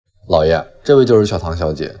老爷，这位就是小唐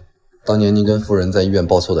小姐，当年您跟夫人在医院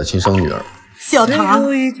抱错的亲生女儿。小唐，我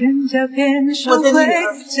的女儿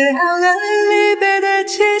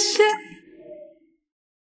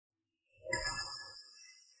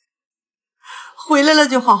回来了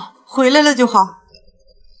就好，回来了就好。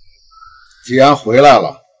既然回来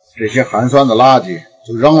了，这些寒酸的垃圾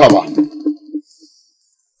就扔了吧。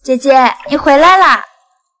姐姐，你回来啦！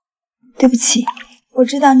对不起，我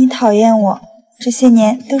知道你讨厌我，这些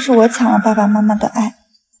年都是我抢了爸爸妈妈的爱，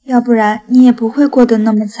要不然你也不会过得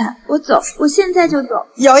那么惨。我走，我现在就走。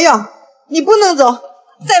瑶瑶，你不能走，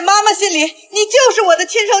在妈妈心里，你就是我的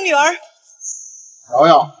亲生女儿。瑶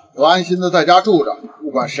瑶，我安心的在家住着，不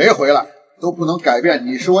管谁回来，都不能改变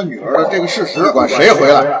你是我女儿的这个事实。不管谁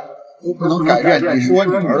回来，都不能改变你是我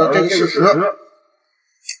女儿的这个事实。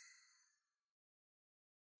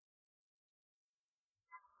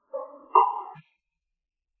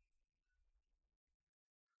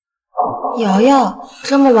瑶瑶，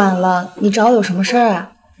这么晚了，你找我有什么事儿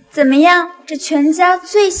啊？怎么样，这全家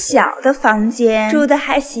最小的房间住的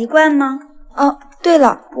还习惯吗？哦，对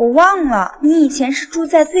了，我忘了，你以前是住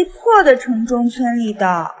在最破的城中村里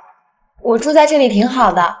的。我住在这里挺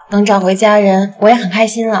好的，能找回家人，我也很开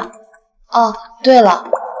心了。哦，对了，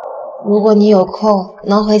如果你有空，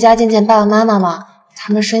能回家见见爸爸妈妈吗？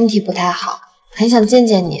他们身体不太好，很想见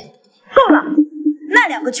见你。够了，那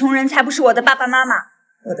两个穷人才不是我的爸爸妈妈。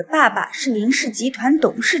我的爸爸是林氏集团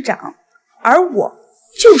董事长，而我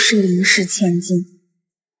就是林氏千金。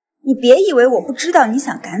你别以为我不知道你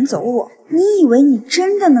想赶走我，你以为你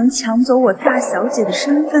真的能抢走我大小姐的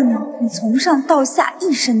身份吗？你从上到下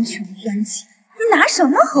一身穷酸气，你拿什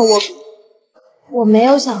么和我比？我没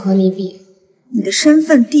有想和你比。你的身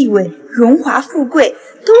份地位、荣华富贵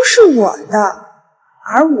都是我的，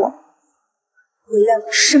而我会让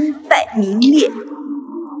你身败名裂，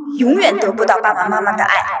永远得不到爸爸妈妈的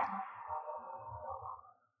爱。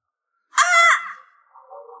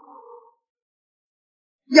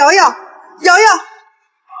瑶瑶，瑶瑶，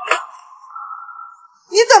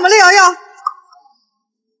你怎么了，瑶瑶？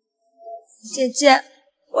姐姐，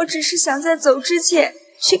我只是想在走之前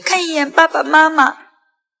去看一眼爸爸妈妈，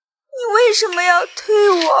你为什么要推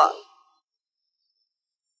我？